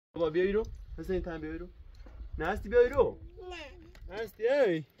بابا بیا بیرون. حسین تن بیا بیرون. نه هستی بیا بیرون. نه هستی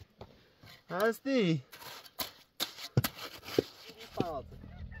ای هستی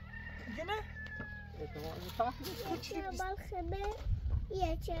دیگه نه چرا خبه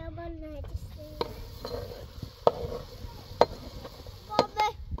یه چرا نرسه بابا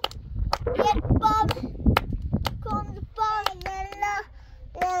یه باب کن باب لا لا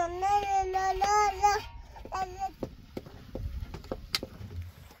لا لا لا لا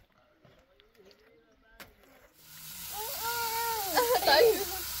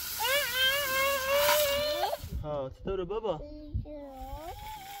ها چطوره بابا؟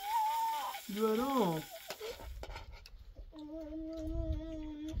 بیارم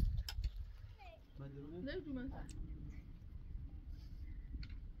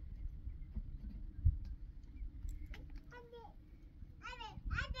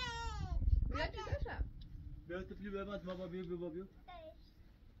بیا تفلی ببند بابا بیا بیا بیا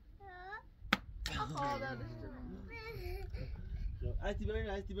هستی ببین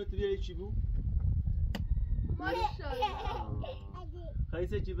هستی بیا تو بیاری چی بو؟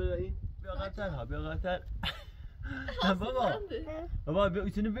 خیلی چی برای بیا قطر ها بیا قطر بابا بیا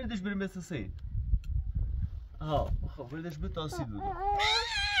ایتونی بردش بریم مثل سید ها خب بردش به تاسی بود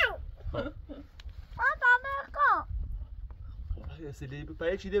یا سلی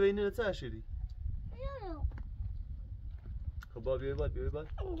پای چی ده بینه نتا شدی خب بابا بیا باد بیا باد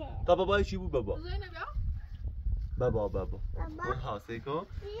تا بابا چی بود بابا بابا ها سیکو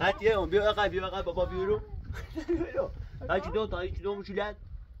هات یه اون بیا آقا بیا آقا بابا بیا رو هاچی دو تا هاچی دو مشولد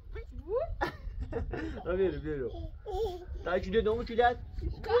بیا رو تا هاچی دو مشولد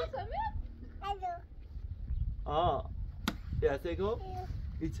یا سیکو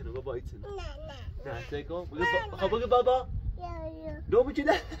ایتنو بابا ایتنو نه سیکو خب بگو بابا دو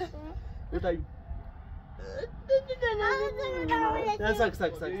مشولد دو تایی نه ساک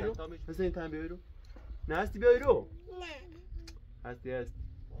مثل این تن بیا رو نه هستی بیا رو هستی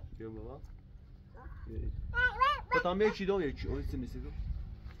بیا بابا خودم یکی دو یکی اون چی میسی تو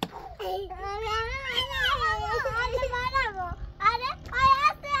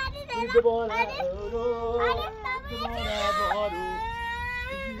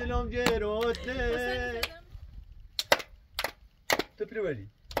دلم جروته تپری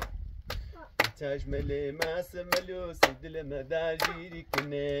چشمل ماس ملوس دل ما درگیری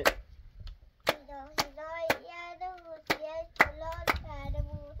کنه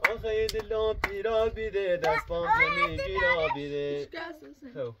آخه دلم پیرا بیده دست پام زمین گیرا بیده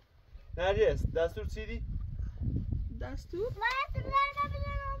خب نرگس دستور چی دی؟ دستور؟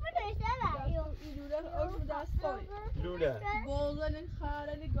 لوله بازن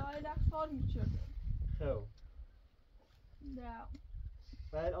خارلی گای نخار میچرده خب نه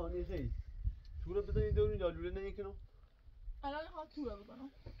بعد آنی خیلی تو رو بزنید دورین یا لوله نمیکنم؟ الان ها تو رو بزنم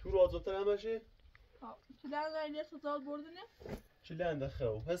تو رو آزادتر هم باشه؟ چه لنده اینجا سزاد بردنه؟ چه لنده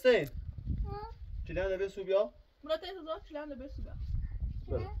خب حسین چه لنده به سوبیا؟ مرات این سزاد چه لنده به سوبیا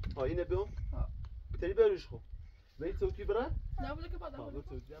ها اینه بیام؟ تری بروش خب بایی توکی برن؟ نه بوده که پادم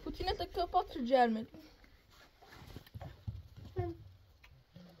پوتینه تکه پاتر جرمه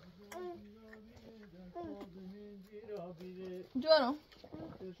جوانو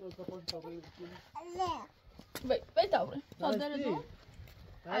بای تاوره تا داره دو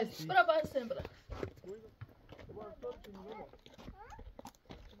برا با حسین برا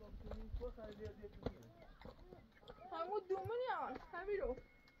همو دومنی آن همی رو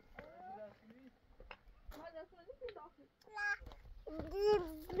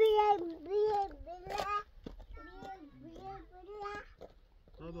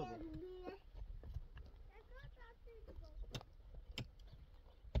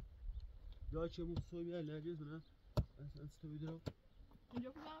یا چه مو سوی ال نجز نه اصلا تو بیدرو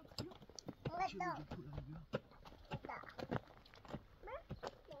اینجا کدام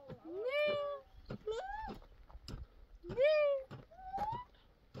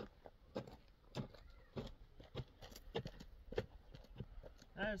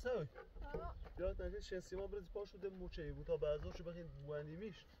نه سوی یا تنجه شنسی ما برد پا شده موچه بود تا بعضا شو بخین بواندی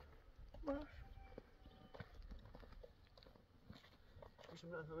میش باش میشه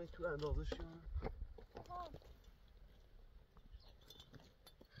من همه تو اندازه شیانه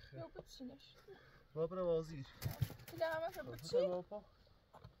یا بچینش بابرا وازیر دیگه همه شو بچی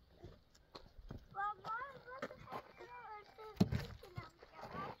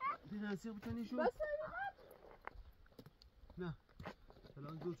دیگه نسی بکنی شو بس نه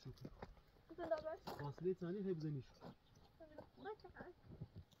الان زود شو فاصله ثانی خیلی بزنیش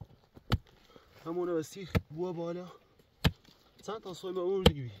همونه بسیخ بوا بالا چند تا سوی ما اون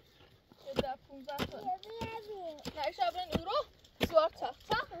دیگه بی 15 تا نه شبن اورو سوار تا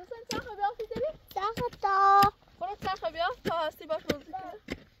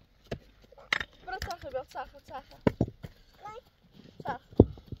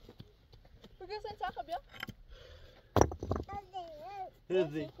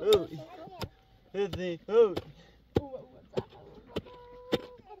هذي هوي هذي هوي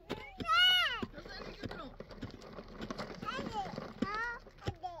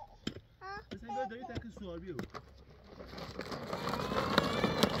بس انگار داری تک سوال بیو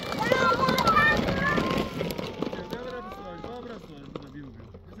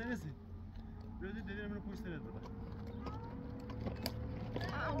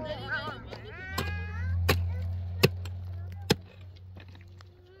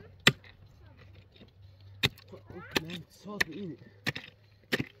صوت اینه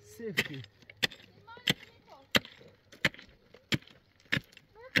سیفتی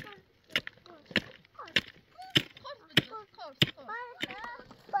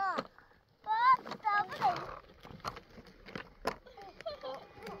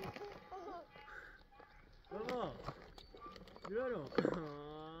بابا بیارو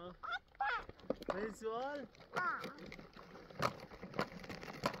این سوال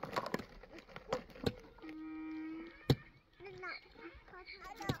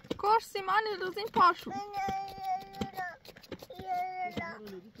Korsi mani luzim pašu.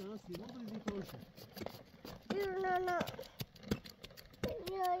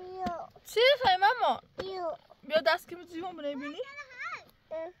 چی خیلی ماما؟ بیا دست که میجیون بنای بینی؟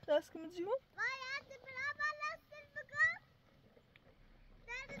 دست که میجیون؟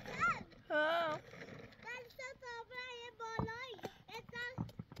 ها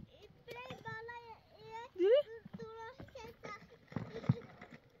دیری؟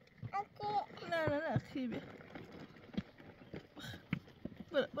 نه خیلی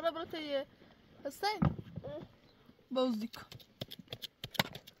برا تایی هستین؟ بازدی کن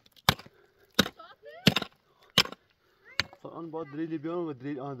فقط باید دریلی بیانم و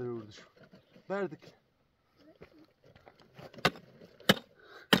دریل آن داره بردشو بردک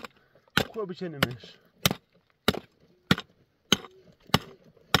خواه بچه نمیش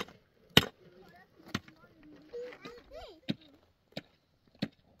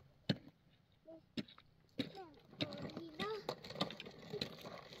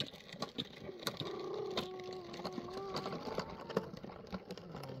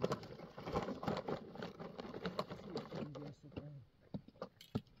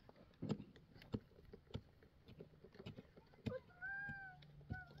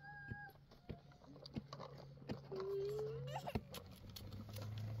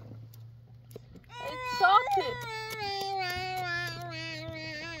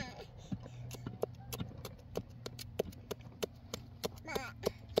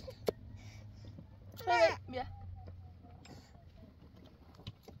بیا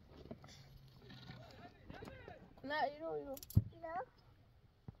نه ایرو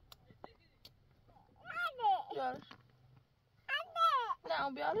بیارش نه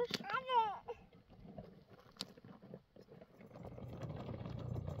اون بیارش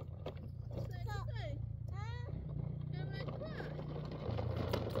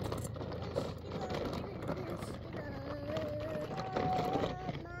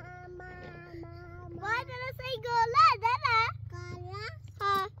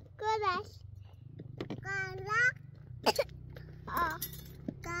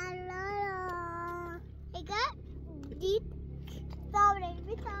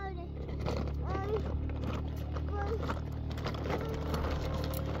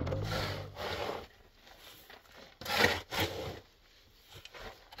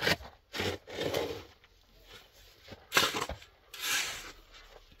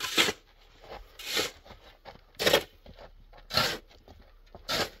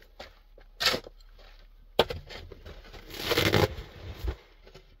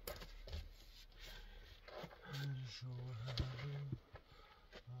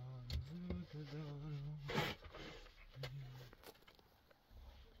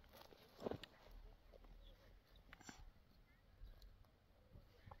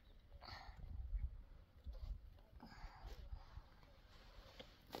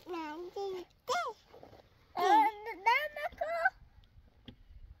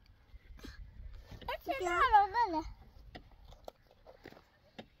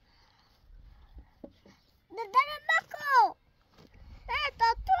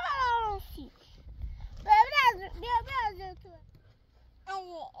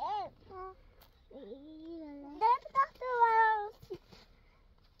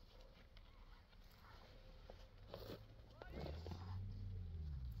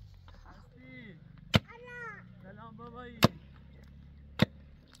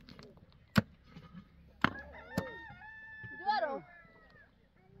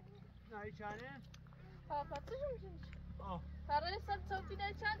چانه؟ ها پاتش میشه. برای سر چوکی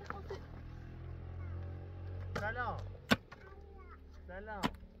چند خوبی. سلام. سلام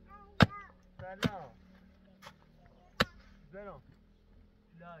سلام برام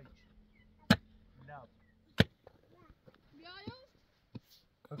لایک لاب بیایم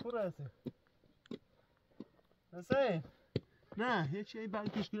کجا رسه حسین نه یه چیزی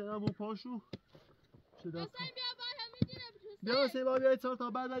بعد کشکیل نبو پاشو حسین بیا باید هم میدینه بیا حسین با بیایی 4 تا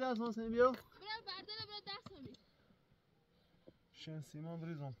بعد دست حسین بیا برای برداره برای دست همید شن سیمان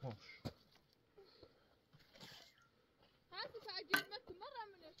بریزم پاش هستی تاجیل مکن مرة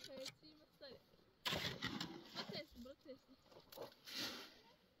من الشيء مختلف برو تيسي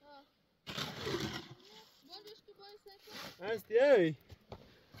بولش كباي ساكن هستی ای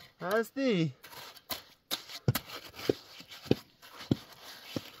هستی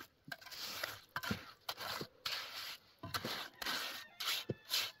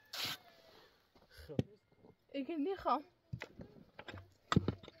اگه نیخوام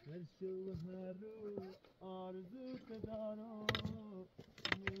هر شو هر رو آرزو دارم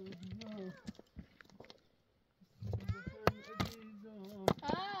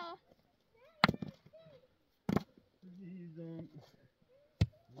عزیزم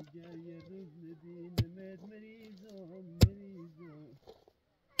اگر یه روز نبینمت مریضم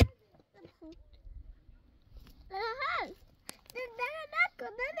هل دندان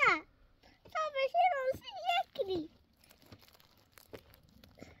نکن نه تا بشه روزی یکی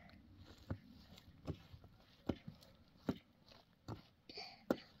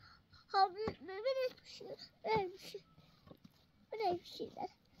خب ببینید بشیده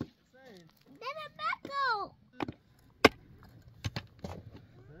دندان نکن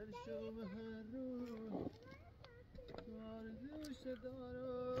هر شب هر روز آرزوش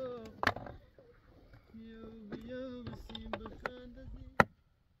دارم بیا بسیم بخندزی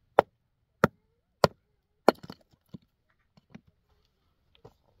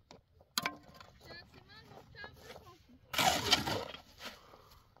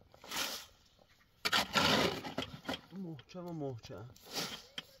محکم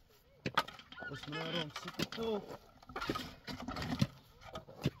بسم الله الرحمن الرحیم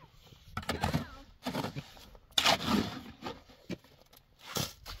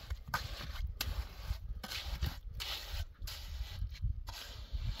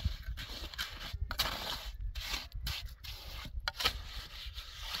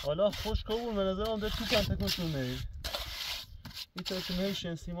حالا خوش کبون به نظرم در تو کنته کشون میریم این ترسیم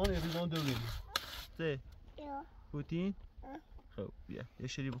هیشن سیمان یه ریزان دو بیریم ده بوتین؟ خب بیا یه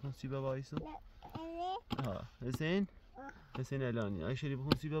شری بکن سی بابا ایسو ها حسین؟ حسین الانی یه شری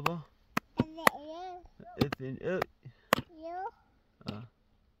بکن سی بابا حسین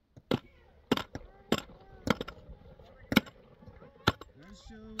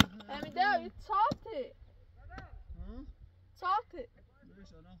حمیده این چاته چاته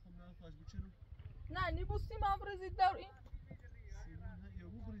نه نیبوسیم هم برزید دور این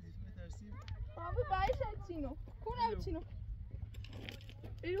بابا باید چینو کونه چینو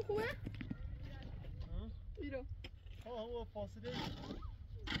ایرو خوبه؟ ایرو هو فاصله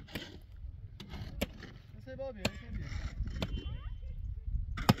مثل بابیه مثل بیا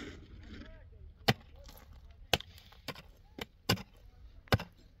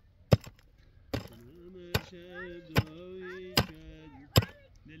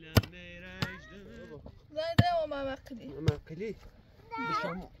زایده و ممقلی ممقلی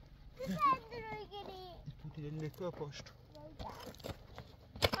بشم توتی لکه پاشت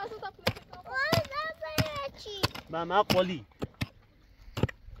ممقلی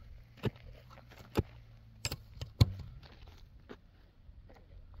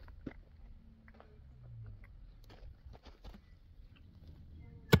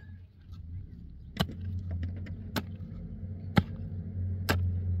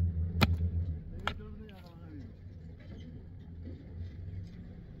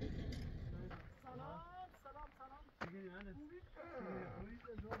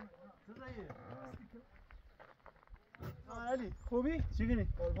علی خوبی؟ چیگنی؟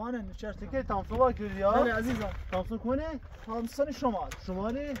 قربانه نشستی که تامسون با کردی ها؟ بله عزیزم تامسون کنه؟ تامسون شمال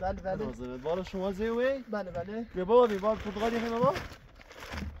شمالی؟ بله بله نازنت بالا شمال زیوی؟ بله بله بیا بابا بیا بابا پرتغالی خیلی بابا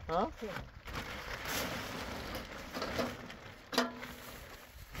ها؟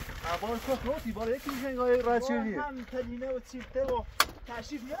 بابا کس روتی بالا یکی میشه اینگاه رد شدی هم تلینه و چیفته و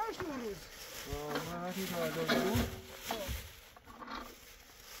تشریف نداشت اون روز من وقتی تولد بود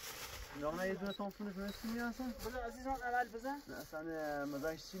نامه یه دونه تامسونش مثل چی میاد اصلا؟ بله عزیزم اول بزن اصلا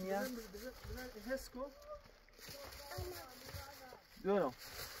مزاجش چی میاد؟ بزن حس کن بیارم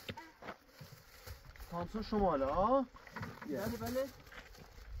تامسون شماله ها؟ بله بله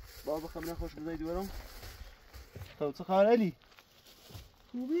بابا خبرن خوش بزنی بیارم خب چه خبر علی؟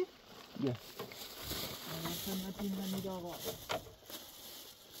 خوبی؟ بیا اصلا نتیم نمید آقا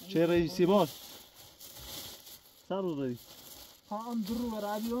چه رئیسی باز؟ سر روز رئیس ها هم در رو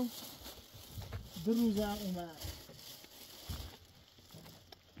برابیو در روزم اومد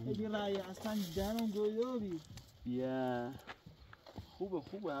اگه رای اصلا جانم گویا بی بیا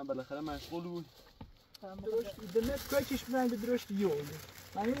خوبه هم بالاخره مشغول بود درشت دلت کوچش من به درشت یول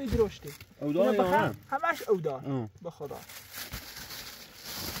من می درشته اودار یا هم؟ همش اودار به خدا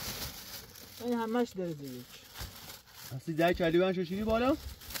این همش در دیگه هستی زای چلیوان شوشیری بالا؟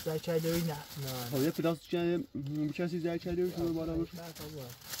 زای چلیوی نه خب یه پلاس کسی زای چلیوی شما بالا باشه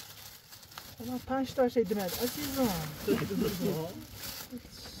من 5 تا شید ند عزیزم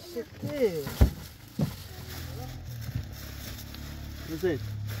سته زين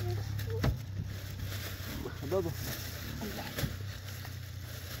بابا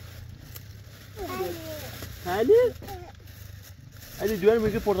تعالي هذه دوار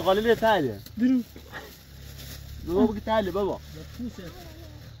میگه پرتغالی تعالي درو بابا بگه تعالي بابا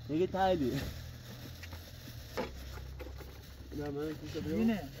میگه تعالي لا ما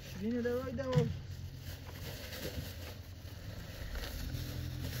شوینه دوای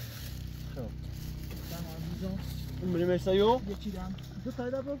خب تمام عزیزم بریم اشتایو یکی دام دو تا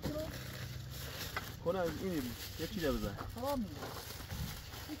دا بکنم کنم اینی یه چی ده بزن تمام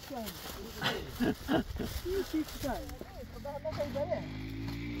هیچ کاری خدا نخوای بره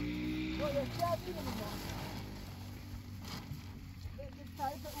تو یه چیزی میگم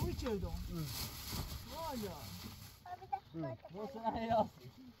تایپ اوی چردم والا واسه هیاس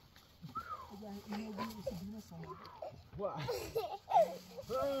اینو بیسیدیم سام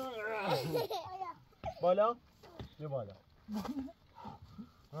بالا یه بالا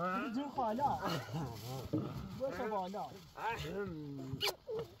جو خالا باشه بالا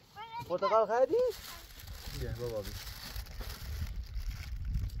پرتقال خریدی؟ بیا بابا بیا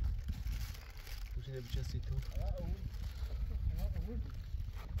میشه نمیچستی تو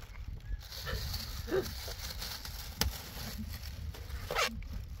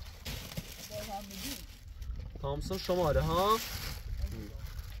تامسون شماله ها؟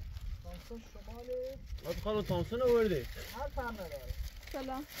 تامسون شماله خانم تامسون آوردی؟ هر فهم نداره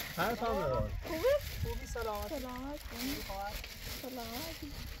سلام هر فهم نداره خوبی سلامت سلامت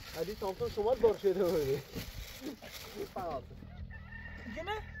علی تامسون شمال بار شده آوردی دیگه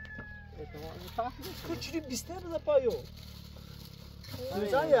نه؟ تو چیلی بیسته بزن پایو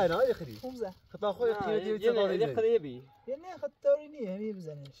بزن یا نه یخری؟ خومزه خطا خوی اختیاری دیوید سداری یه خریه بی یه نه خطاری نیه همی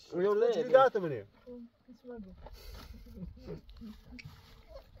بزنش یه چیلی ده تمنی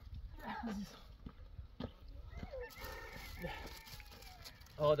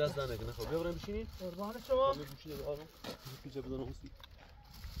آقا دست زنه کنه خب بیا بریم بشینید قربان شما بیا بشینید آرام پیچه بزنه اونسی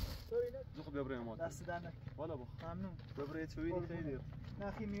خب بیا بریم دست در نکن بالا با ممنون بیا بریم چوینی خیلی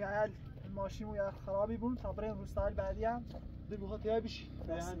نخی میایل ماشین و یا خرابی بون تا بریم روستایل بعدی هم دی بخاطر یا بشی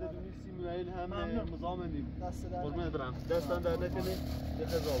هند دونیسی میایل هم ممنون. مزامنیم دست در قربون نکن برم دستان در نکنه یه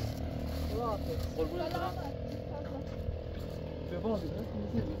خزاب خدا حافظ قربون برم به بازی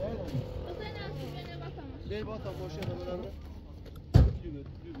نه با تا ماشین رو برم دیگه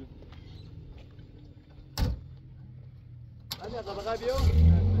علی قبقه بیا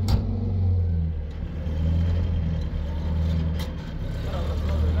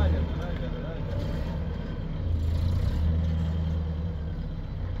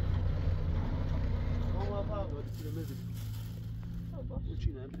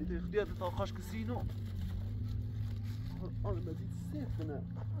اختيار تاخاش كسينو انا مزيد سيف انا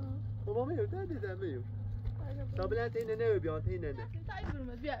بابا ميو تادي ده ميو طب لا تينا ناوي بيان تينا نا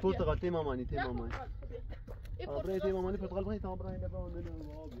برتقال تي ماماني تي ماماني بري تي ماماني برتقال بغي تام براي نبا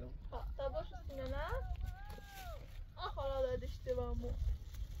ونلو ابيض طب واش سنانا خلاص هذا اشتباهمو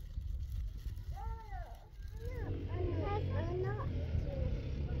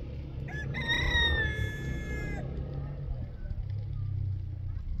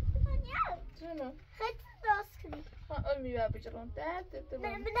شنو؟ خط داسكري امي بقى بجرون تات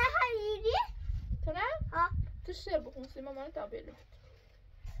بدها حبيبي تمام؟ تشرب بخمسي ماما نتابع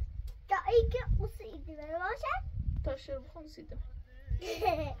دقيقة وصيدي ماشي تشرب بخمسي دم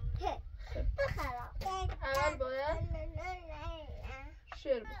بخلاص اول باید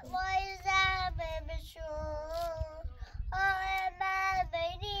شرب بخمسي وای زبه بشو آمد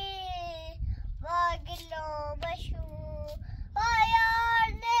بینی وای گلو بشو وای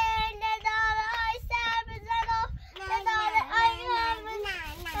آرده نداره آی سر بزنو نداره آی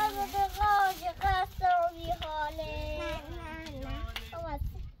همه به غاج قصد بی حاله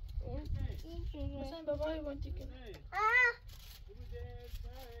مثلا بابای وانتی کنه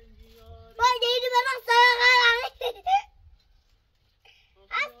وای دیدی به نصر غلقی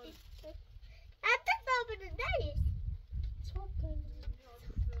حتی صابر داری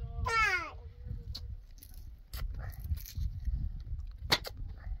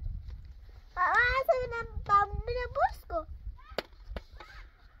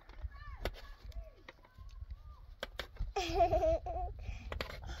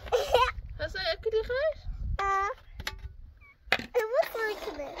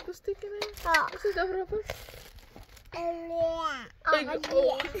دبره بس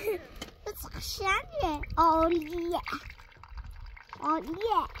عالیه بس قشنگه عالیه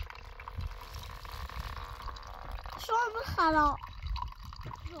عالیه شما بخرا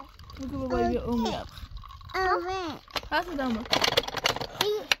بگو بابایی بیا اون بیا اوه هست دامه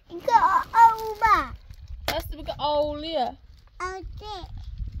اینکه اومه هستی بگو عالیه اوه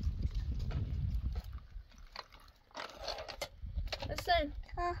حسین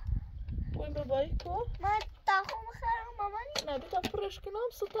بوی بابایی کو من تاخو بخرم مامانی نه بیتا فرش کنم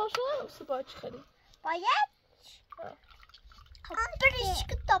ستاشه سبا چی خری باید برش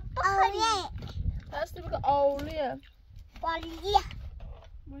کتاب بخری هستی بگو عالیه عالیه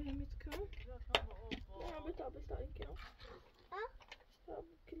باید میتکنم نه بیتا این کنم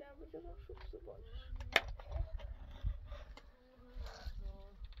کلام بجرم شو سباش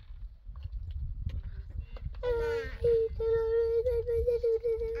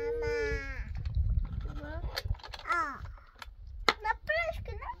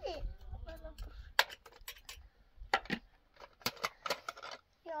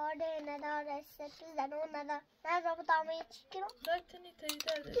نداره سپیدن اون نداره نه رو دامه چی کنم دایتنی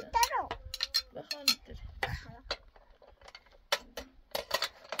تاییدر دیدن بیترو بخوانی تری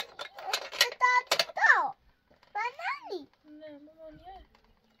بیترو بنانی نه مامانیه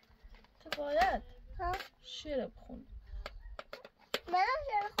تو باید شعر بخون منم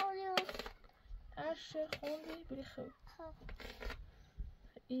شعر خونیم هر شعر خوندی بری خوب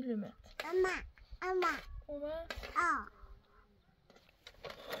ایلمت اما اومه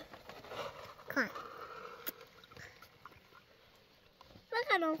کن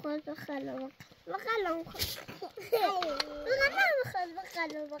بخلم خود بخلم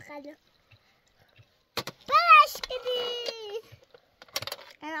برش کدی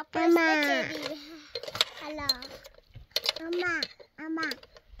انا پرس بچه حالا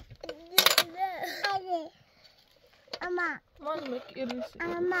اما من مکیریسی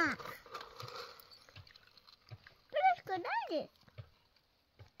برش کن نگه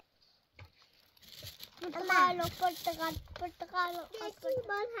پرتقال یکی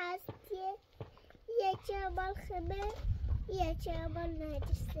بال هستیه یکی بال خمه یکی بال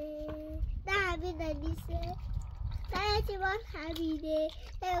نجسه نه همین نجسه نه یکی بال همینه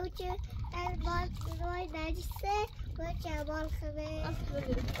یکی بال روی نجسه یکی بال خمه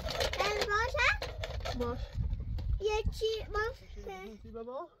باشه یکی بال خمه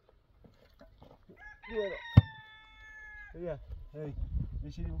بابا بیا هی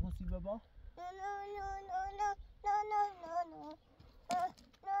بشینی بخونسی بابا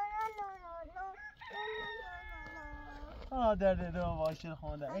درده دو واشر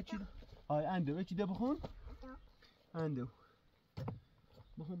خونده اچی های اندو اچی ده بخون اندو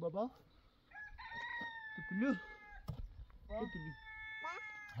بخون بابا تپلو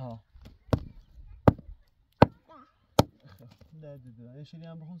ها درده دو اشری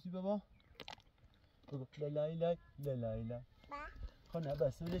هم بخون سی بابا بگو لا خانه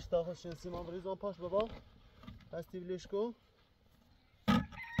بس ولش تا خوش شنسی ما بریزان پاش بابا هستی ولش کو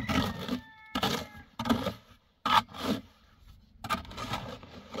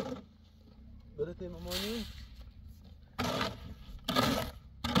برته مامانی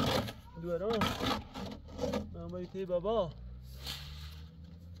دوارا مامانی تی بابا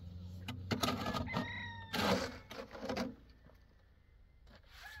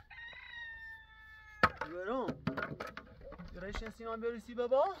دوارا گرایش سیمان بریسی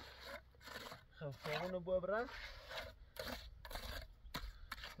بابا خب فاغونو بو برن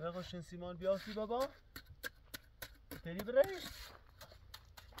بخوش سیمان بیاسی بابا تری برایش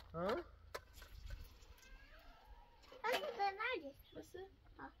ها بسه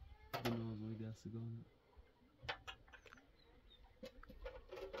بنازوی دستگانه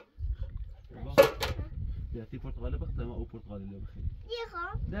بابا بیاتی پرتغاله بخته ما او پرتغالی لو بخیر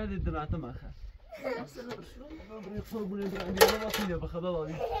یخوام در دید دمعته من خیر برای خور بونه در عندي ما فينا بخبا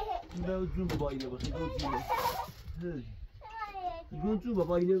لا جون باباينا بخير جون جون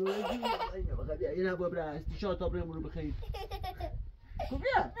باباينا بخير انا ابو براس تشات ابرمون بخير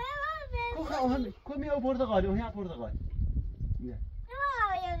كوبيا كوخا وهم كومي او برتقالي وهي برتقالي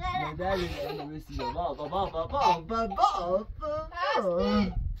يا دالي انا بس بابا بابا بابا بابا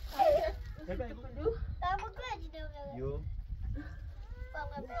يو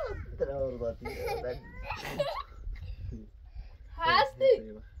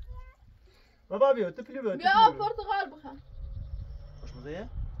هستی بابا بیا تفلی بیا بیا پرتقال بخوام خوش مزه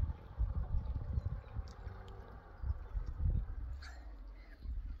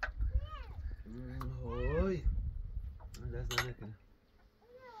هوی لازم نکنه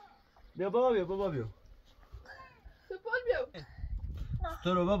بیا بابا بیا سپال بیا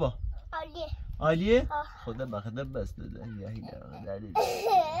تو رو بابا عالیه؟ خدا بخدا بس داده یهی دردی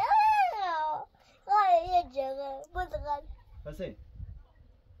یه جگه بودگل حسین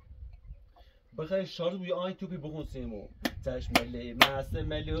بخیر شارژ بوی آی توپی بخون سیمو چشملی مست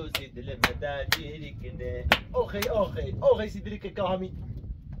ملوسی دل مدر گیری کنه آخی سیدری که کامی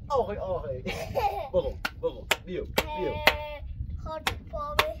آخی بگو بیو خورد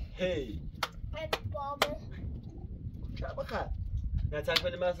بابه هی بابه چه بخیر نه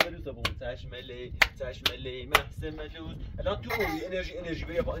چشملی مست ملوس رو بگو چشملی مست ملوس الان تو انرژی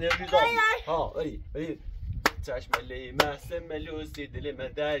بیا با انرژی زار ها بری چشملی مست ملوسی دل من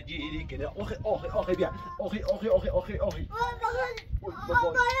درگیری کنه آخی بیا آخی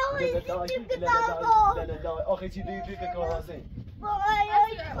آخی چی دیگه که کاسه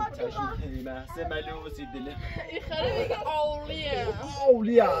چشملی مست ملوسی دل این خیلی میگه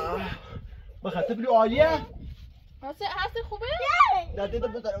اولیه بخاطر بلی عالیه هستی خوبه؟ نه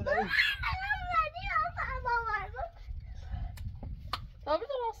دیدم بزنم طب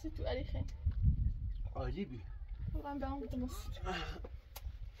دراستی تو علی خیلی عالی بی من به اون درست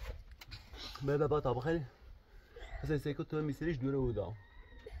بابا طب خیلی مثلا سیکو تو میسریش دوره بودم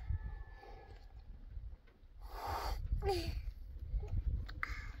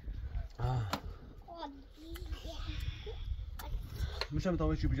میشم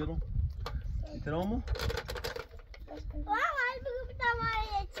تمام چی بجرم احترامو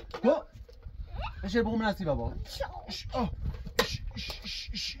کو اشه بگم نسی بابا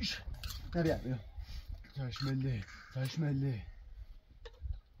نه بیا تشمله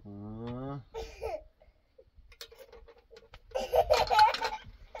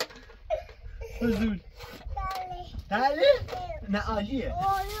بزول تاله نه عالیه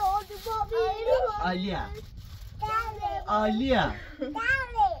عالیه عالیه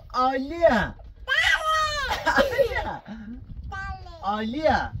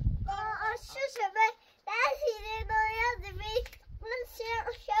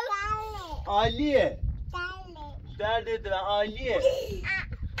درد دل عالیه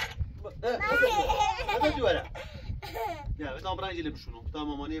هذا جوارا يا بتاع برانجي اللي بشنو بتاع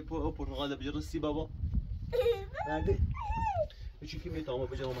ماماني برتغال بجرسي بابا هذه ايش كيف بتاع ما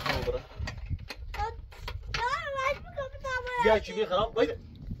بجرا ما برا يا شي خراب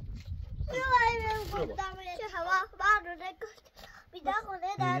وين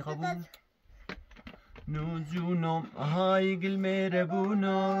نوزونم های گل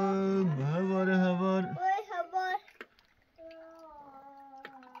مهربونم هوار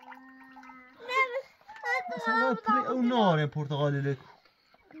مثلا پری او ناره پرتغالی لک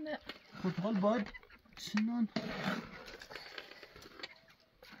نه پرتغال باید چنان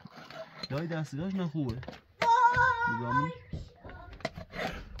دای دستگاهش نخوبه بگامی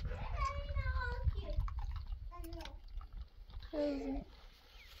خیلی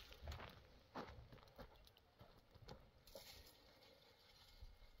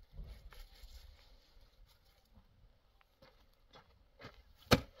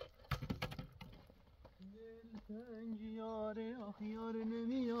دلتنگ یاره آخیار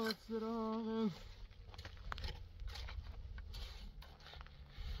نمیاد سراغم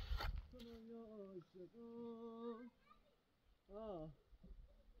خدایا عاشقان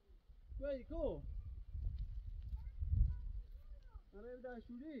بیکو آره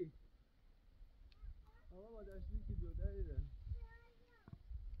دشوری آقا با دشوری که دو دریده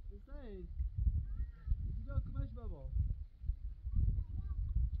حسین بیا کمش بابا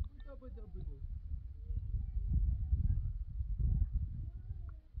بودو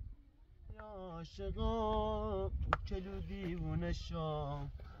یا عاشقان چلو دیوونه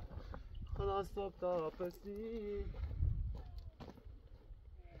شام خدا صبح تا پسی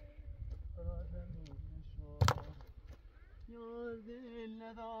خدا دیوونه شام یار دل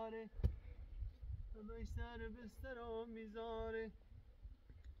نداره همش سر بسترم میذاره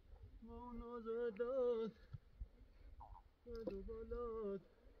با اون ناز و داد دو بالات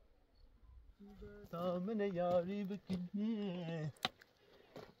تا من یاری بکنی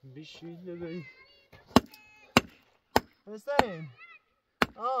بشیل بی حسین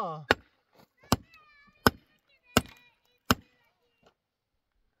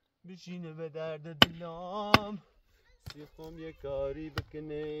بشینه به درد دلم سیخم یه کاری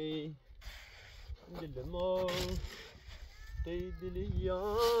بکنی دل ما تی دل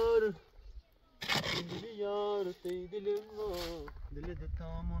یار تی دل ما دل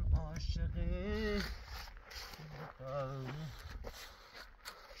دتامون عاشقه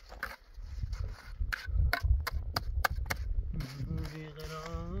بی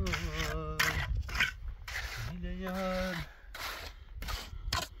قرار دل یار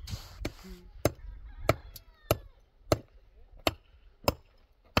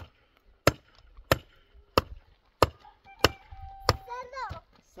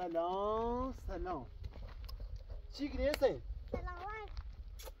سلام سلام چی گریسه؟ سلام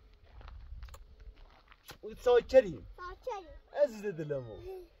ساکریم ساکری عزیز دلمو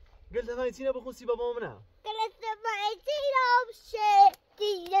قلت فاینتینا بخون سی بابا منم قلت فاینتینا بشه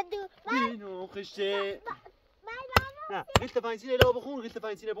دیگه دو بینو خشه نه قلت فاینتینا لا بخون قلت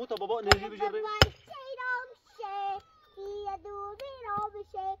فاینتینا بخون تا بابا انرژی بجره فاینتینا بشه دیگه دو بینو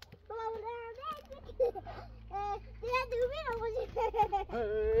بشه بابا دیگه دو بینو بشه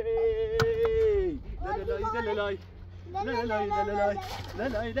لا لا لا لا لا لا لا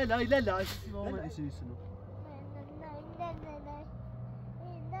لا لا لا لا لا لا بابا من ايش يسنو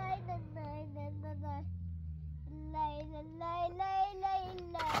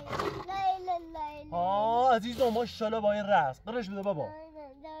عزیزم ماشاءالله با این رقص قرش بده بابا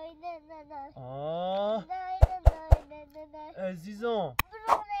عزیزم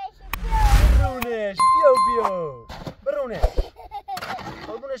برونش بیا برونش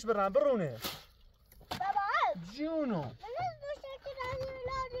قربونش برم برونش جونو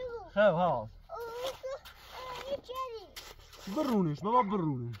خب ها برونش بابا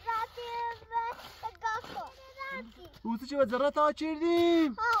برونش روزی چه وزرات ها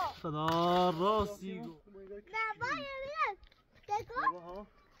کردیم خدا راستی گو نه باید بیرم بابا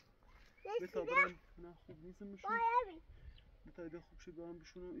بتا برم نه خوب نیستم بشون بتا ایده خوب شد برم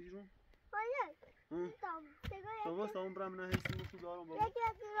بشونم ایرون بابا سامون برم نه حسی مشو دارم بابا یکی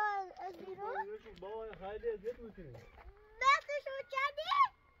از بیرون بابا خیلی ازیت میکنه بختشو کردی؟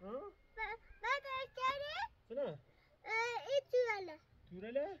 بختش کردی؟ چنه؟ این توله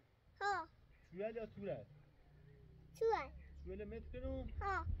توله؟ ها توله یا توله؟ توله مت کنم؟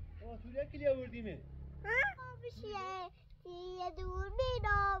 ها توله کلی آوردیمه ها بشه دیگه دور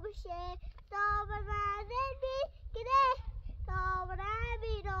بینا بشه دامنه میگیره دامنه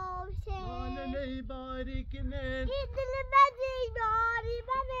بینا بشه مالله باری کنه این دل بدی باری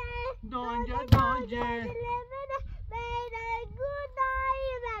منه دانجه دل منه بینه گونای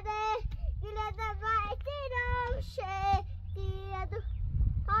منه گله دفعتی نامشه دیگه دور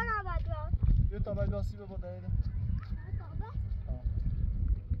تا نامد را یه تابل باسی به بوده ایده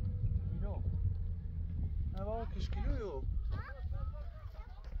اینو نه بابا کشکیلو یو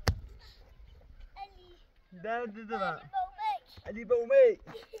درد دیده من علی با اومی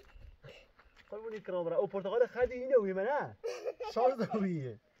قربونی کرام برا او پرتقال خردی اینه وی منه شاز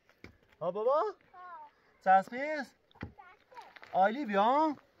دویه ها بابا چسبیز آیلی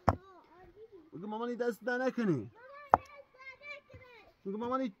بیا بگو مامانی دست ده نکنی بگو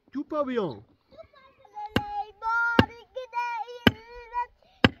مامانی توپا بیا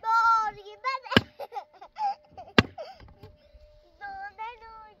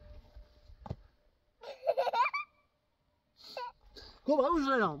خب همون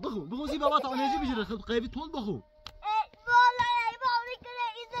شدم بخون زی بابا تا انرژی بگیره خب قیبی تون بخون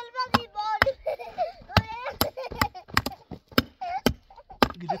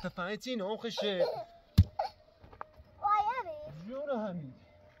گیده تفاهیتین اون خشه جونه همین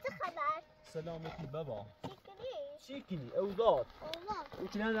چه خبر؟ سلامتی بابا چی چیکنی اوزاد او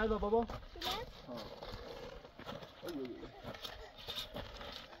چنین نرده بابا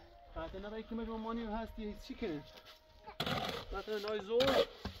قطعه نبایی که مجمومانی هستی چی کنه؟ قطعه نای زور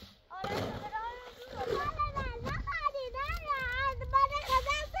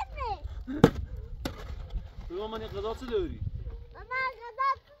من غذا چه داری؟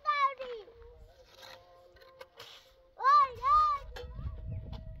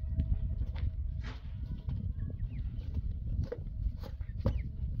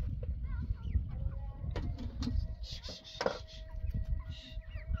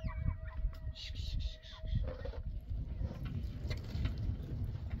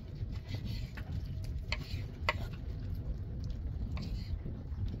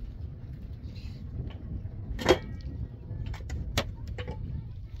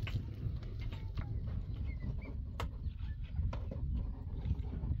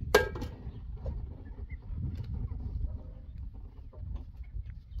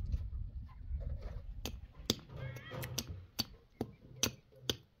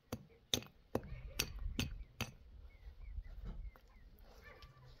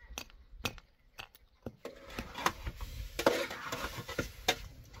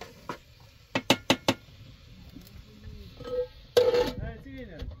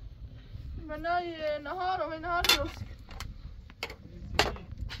 منای نهار و نهار درست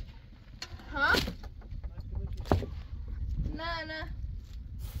ها؟ نه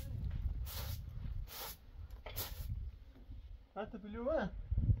حتی بلیوه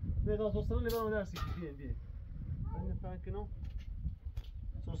بیدان سوستران لیبران درسی بیه این فرانکنو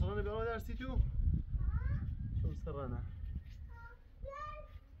سوستران لیبران درسی تو سوسترانه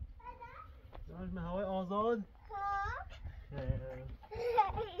من هوای آزاد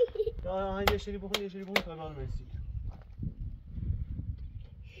یا یه شری بخون تا بار مرسی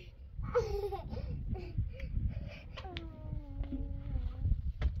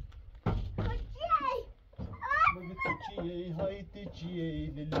مگه چیه های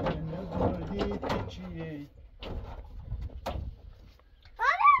چیه للن بردی چیه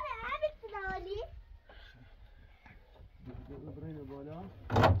برین بالا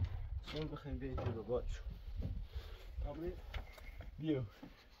سال بخیم بیت رو باش قبلی بیو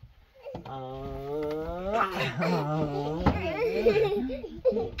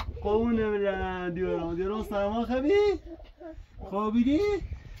قوونه بلند دیارم سلام خبی خوابیدی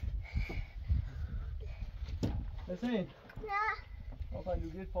حسین نه آقا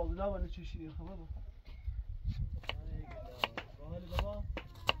لوگیر فاضله ولی چشیدی خبر با حالی بابا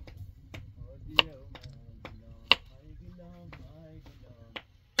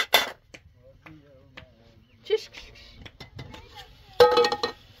چش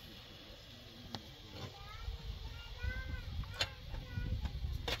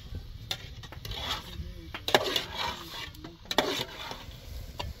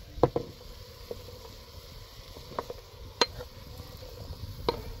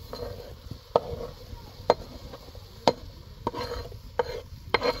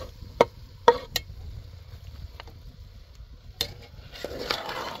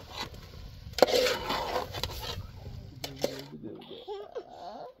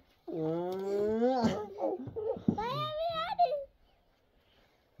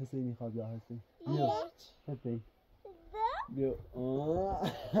حسینی خواب یا حسین بیا حسین بیا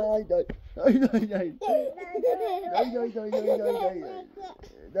آی دای دای دای دای دای دای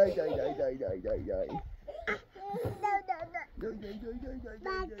دای دای دای دای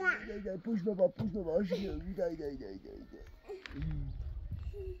دای دای پوش بابا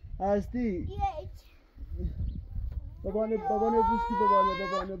هستی بابانه بوس کی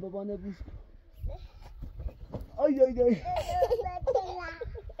بابانه بوس آی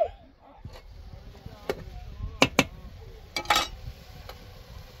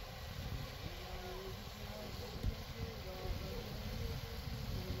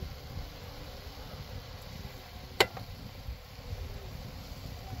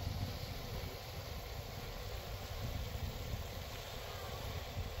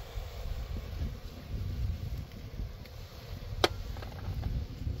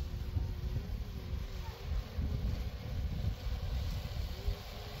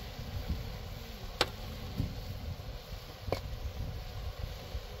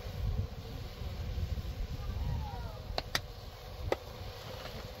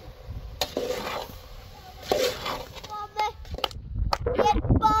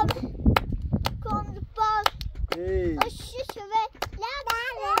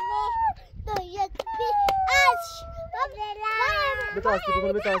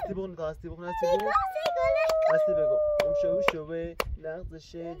بتاستی بگو اون شوه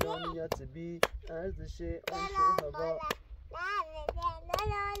لغزشه دانیت بی ارزشه اون شو هوا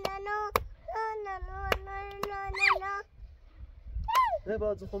نه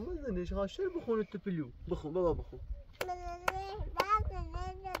باید بخون بزنش هاشر بخون تپلو بخون بابا بخون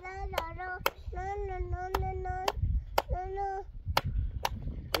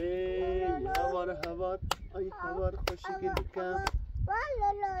هوار ای هوار خوشی گلکم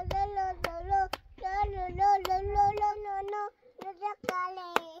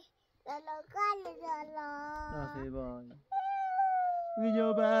آخی بای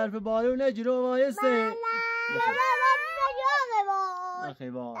ویدیو به حرف بالو نجرو وایسته آخی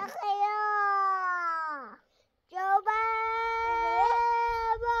بای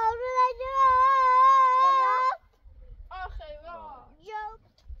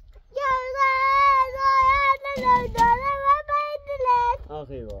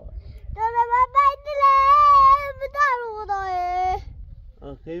آخی بای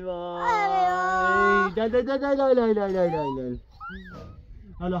آخی بای دل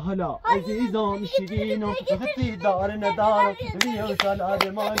هلا عزیزان شیرینم خطی دار ندارم بیان سالاد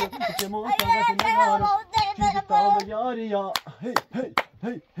مالو که موسیقت ندارم چیزی تا بیاری یا هی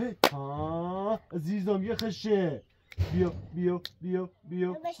عزیزم یه خشه بیا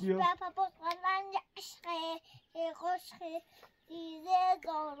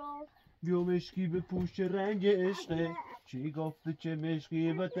بیا مشکی به پوش رنگ عشقه چی گفته چه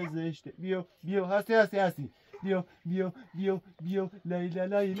مشکی و تزشته بیا هستی بیا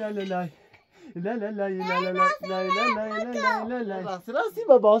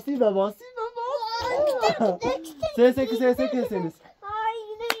راستی بابا سه سنس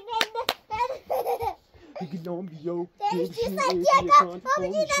گلام بیا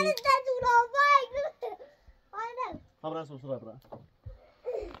هم رسم صبر برا اینو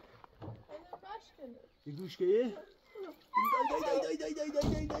باش کنه این گوش که یه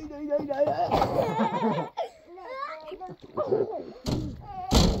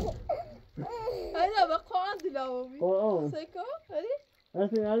هذا بقى عندي لو سيكو هذي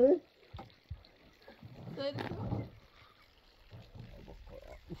هاتي هاتي سيكو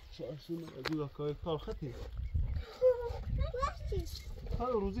دیگه کار خطی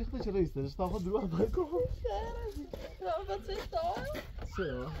کار روزی خطی چرا ایسته جستا خود دروغ بکن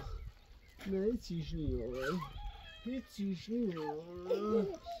چرا نه هیچیش نیه هیچیش نیه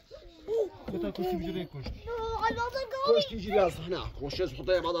بتا کشتی بجره کشت کشتی جیری از نه کشتی از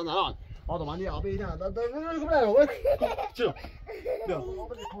خطای مادن هران آدم هنی آبی نه چرا بیا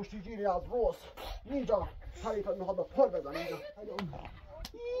کشتی جیری از روز اینجا حریفت میخواد به پل بزن اینجا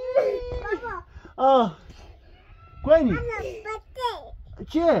آه کوینی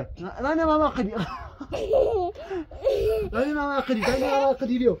چیه؟ رانی ماما قدی رانی ماما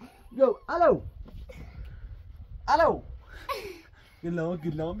قدی بیو الو قل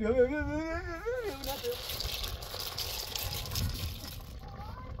لهم بیو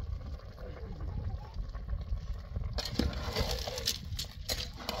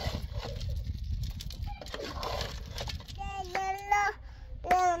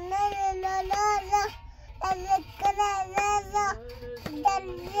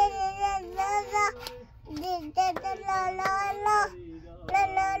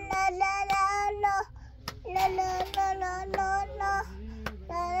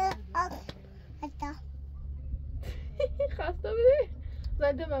خسته بودی؟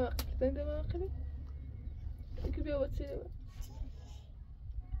 زنده ممقلی یکی بیا باید سیره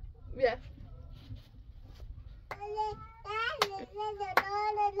بیا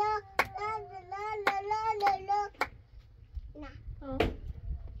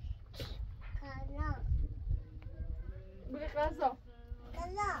بگه غذا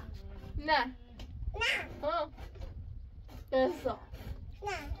نه غذا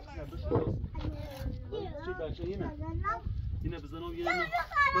چی بچه اینه بزنم یه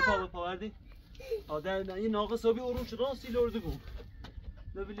بپا وردی در این ناقص آبی اروش راستی لرده گو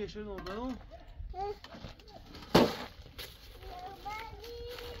نبیل یشه نورده ها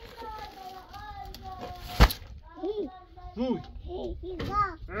روی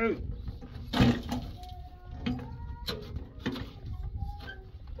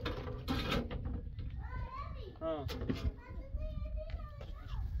ها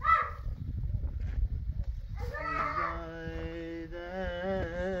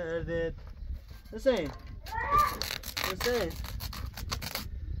حسین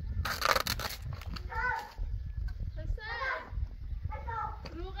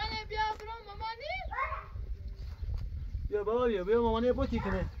روغن بیا برو مامانی بیا بابا بیا مامانی بوتی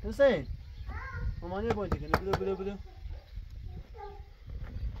کنه حسین مامانی بوتی کنه بلو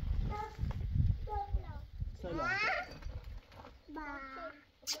سلام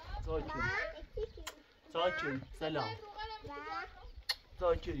ساکن سلام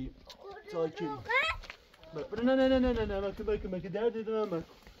ساکری نه مکه درد دارم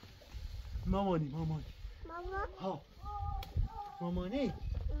مامانی ها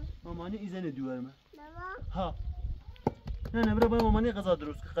مامانی ایزن دوارم ها نه برو با مامانی غذا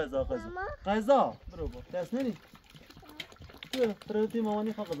درست غذا برو با دست نری برو تی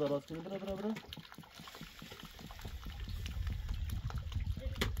مامانی خواه غذا راست کنی برو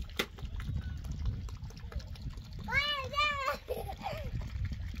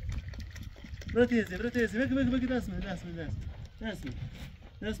برو تیزی بگی دست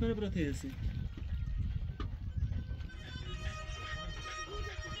من برو تیزی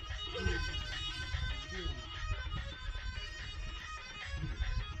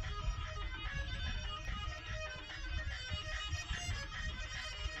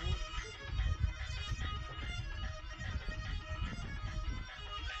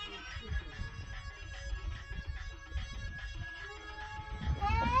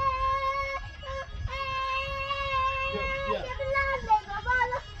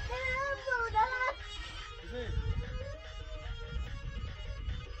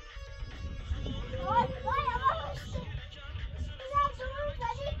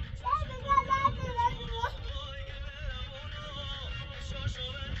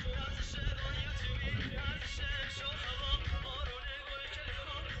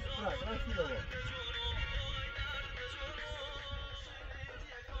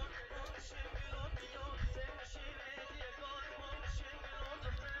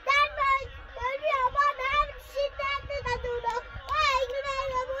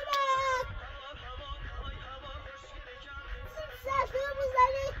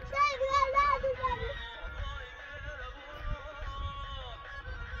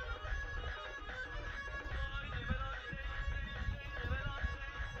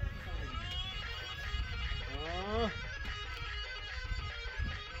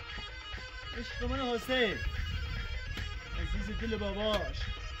عشق من حسین عزیز دل باباش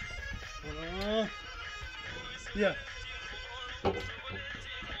بیا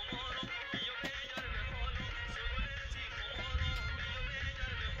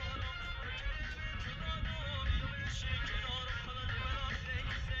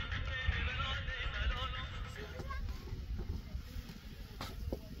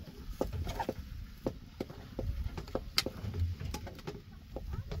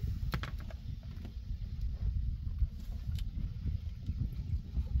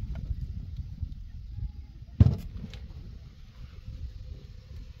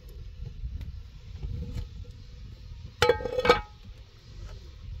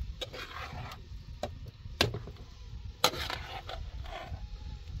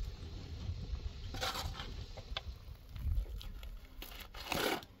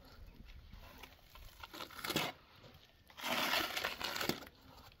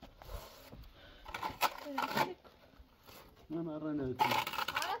من مرة نأتي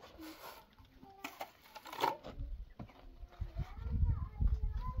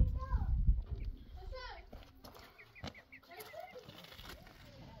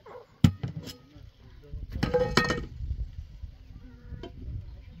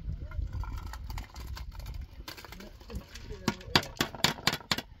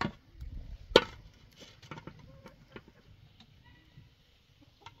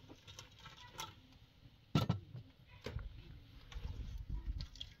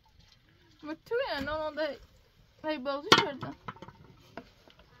Men tror jag någon av dig har ju börjat köra det.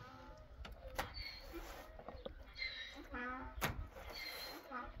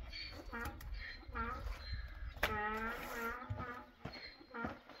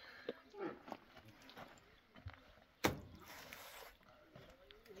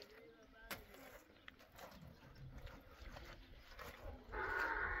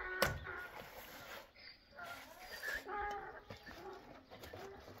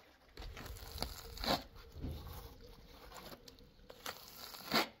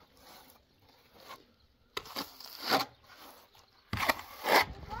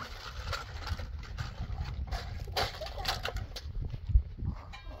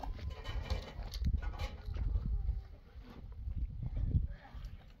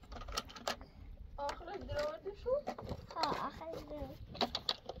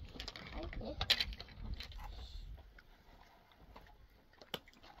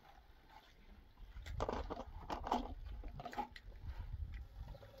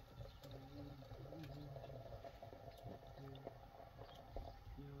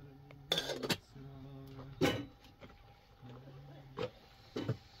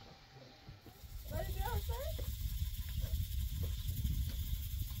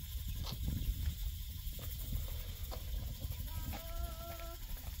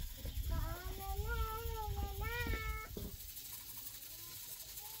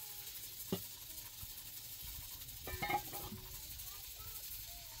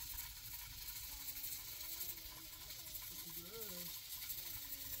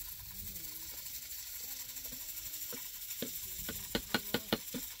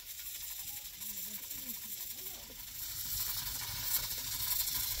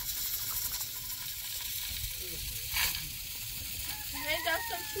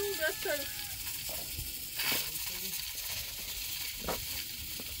 دستم شور دستم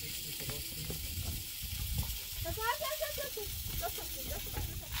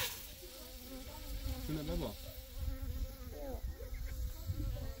شونه بابا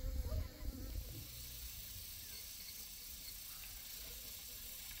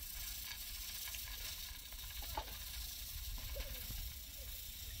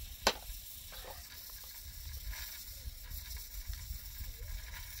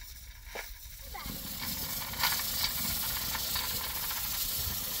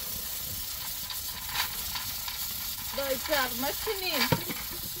ماشینی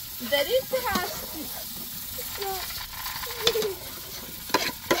داری چه هستی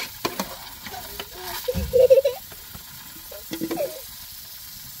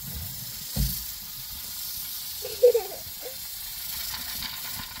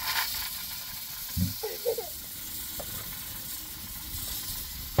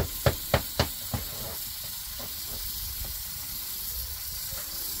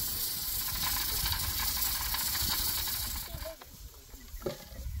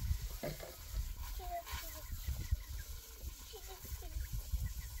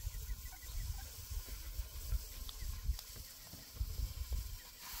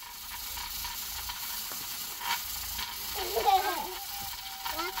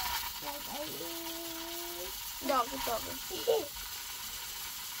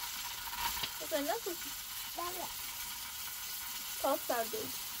حسین نکن بله تا سرده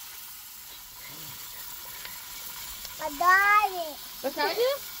داری بکنی؟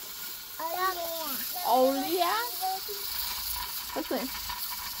 اولیه حسین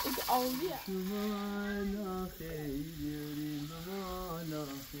این اولیه مانا خیری مانا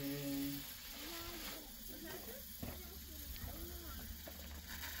خیری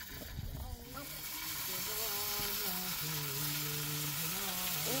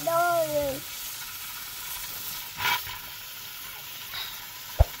داری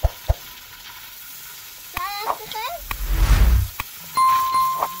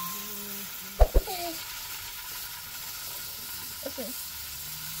حسین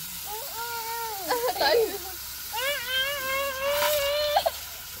طيب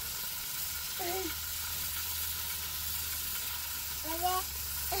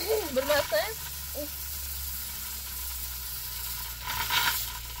بالمعصين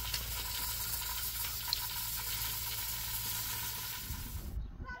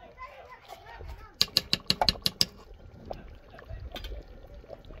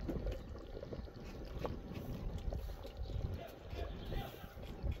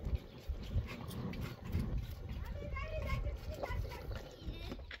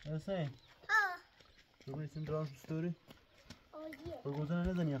حسین تو بایستیم درام ستوری؟ رو گوزنه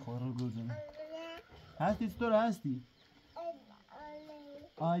نزنی اخواه رو گوزنه هستی ستوره هستی؟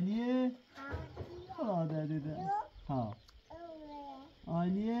 عالیه؟ ها دیده ها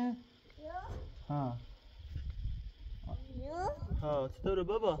عالیه؟ ها ها ستوره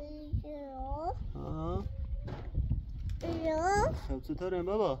بابا؟ ها خب ستوره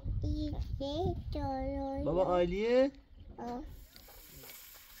بابا؟ بابا عالیه؟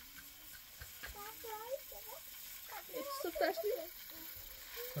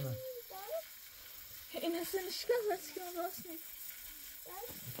 تمام این هسته نشکل هستی که من راست نیم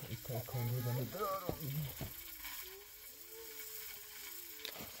ایتا کانده دمه برارم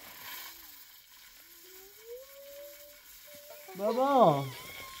بابا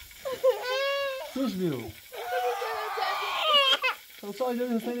توش بیو تو سای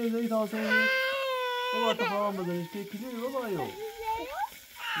جایی حسین ایزایی تا حسینی بابا تا خواهم بزنیش که کجی بابا ایو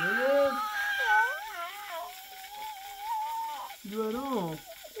یه برام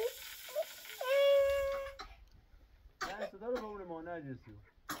صدا رو بابون ما نجسیو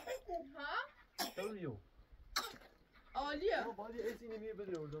ها؟ تاوریو عالیه باید یه ایسی نمیه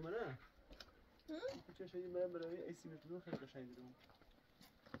بدره اردو منه چه شدیم برم برای ایسی میتونم خیلی قشنگ دیدم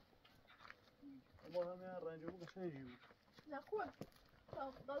اما همه رنجمون قشنگی بود نخوه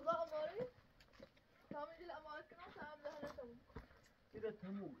غذا اماری تمام جل امارت کنم تمام دهنه تموم دیده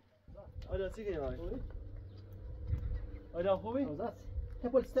تموم آجا چی کنیم آج؟ آجا خوبی؟ اوزات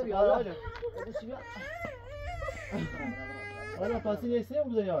تبول ستبي آجا هذا آجا پاسی نیسته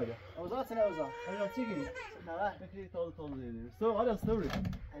بودنی آجا اوزات انا اوزات آجا چی کنیم؟ نواه بکری تازه دیدیم سو آجا ستوری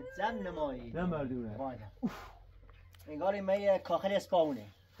زن نمایی نه مردونه واجه انگار می کاخل اسپاونه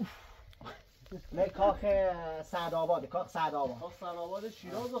می کاخ سعدآباد کاخ سعدآباد خب سعدآباد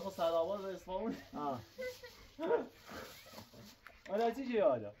شیراز و خب سعدآباد اصفهان آجا چی چیه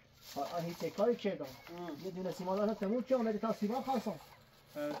آجا؟ هیچ کاری کردم یه دونه سیمان داشتم تموم که اومدی تا سیمان خواستم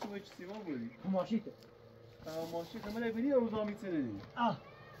تو با چی سیمان بودی؟ ماشیته ماشی خمال بینی روز آمیتنی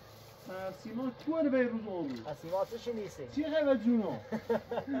سیمان تو رو به روز آمید سیمان چه نیسته چی خیلی جونو؟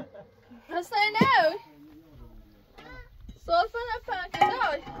 حسین نو سولفا نپنکه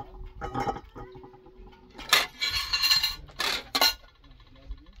دای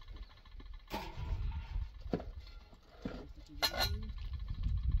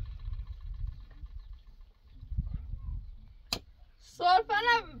سولفا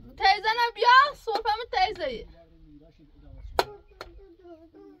تیزه نبیا سولفا تیزه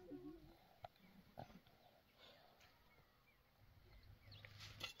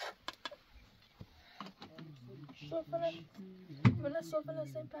سولفا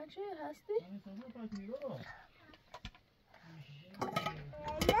نسیم پنچه هستی؟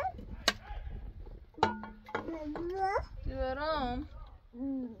 دیورم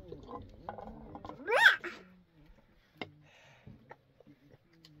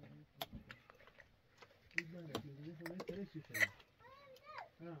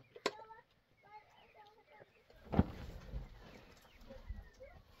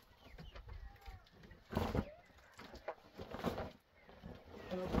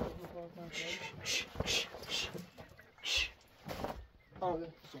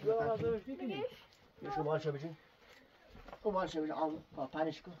شما چه بچین؟ شما چه بچین؟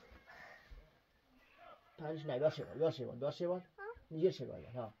 پنج کن. پنج نه بیار شیوان. نیجه شیوان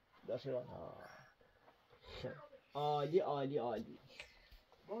ها. بیار شیوان ها. عالی.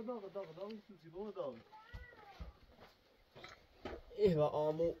 با داغ این سوسی با داغ ای و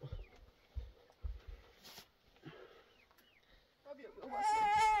آمو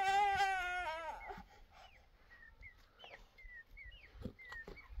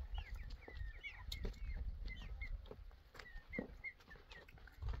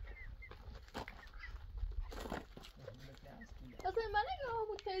Mesela ben ne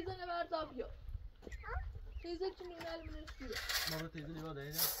bu teyzene verdi abi. Teyze için ünel mi istiyor? ما تیزی نگاه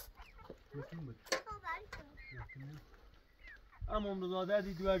دارید ممکن بود اما امروزاده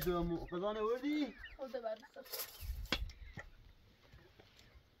دید ور جو قضا نوردی O da verdi sana.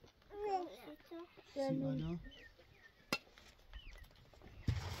 سیالا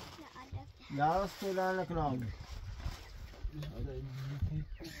لا استیلان نکنم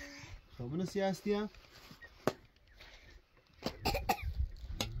خب اونو سی هستی هم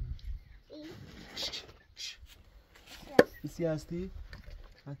سی هستی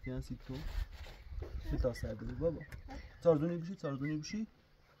هستی هستی تو چه تا سر بودی بابا چاردونی بشی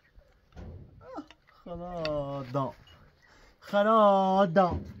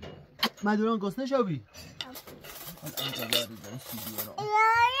خرادام مدوران گسنه شابی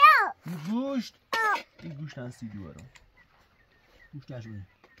این گوشت هم سی دوارم گوشت نشونی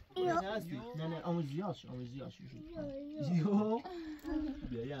نه آموزیاش یو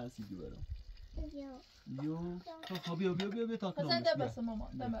بیا یه سی دوارم یو خب بیا تا Sen de basın mama.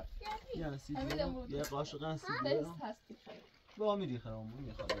 Demir. یه سی دوارم یه قاشق هم سی Teyze دوارم hasti. با میری خرامون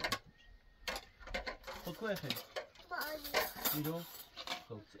میخواد خود کوه خیلی میرو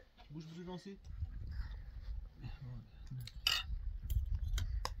خب بوش بزرگ ناسی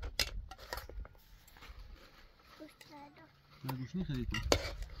نه گوش نیخری تو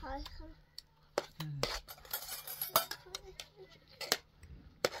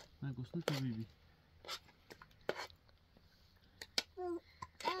نه گوش نیخری تو بیبی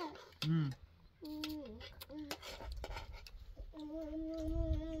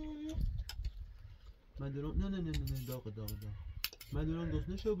مدوران نه داغ مدوران گوش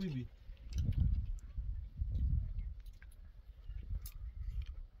نشو بیبی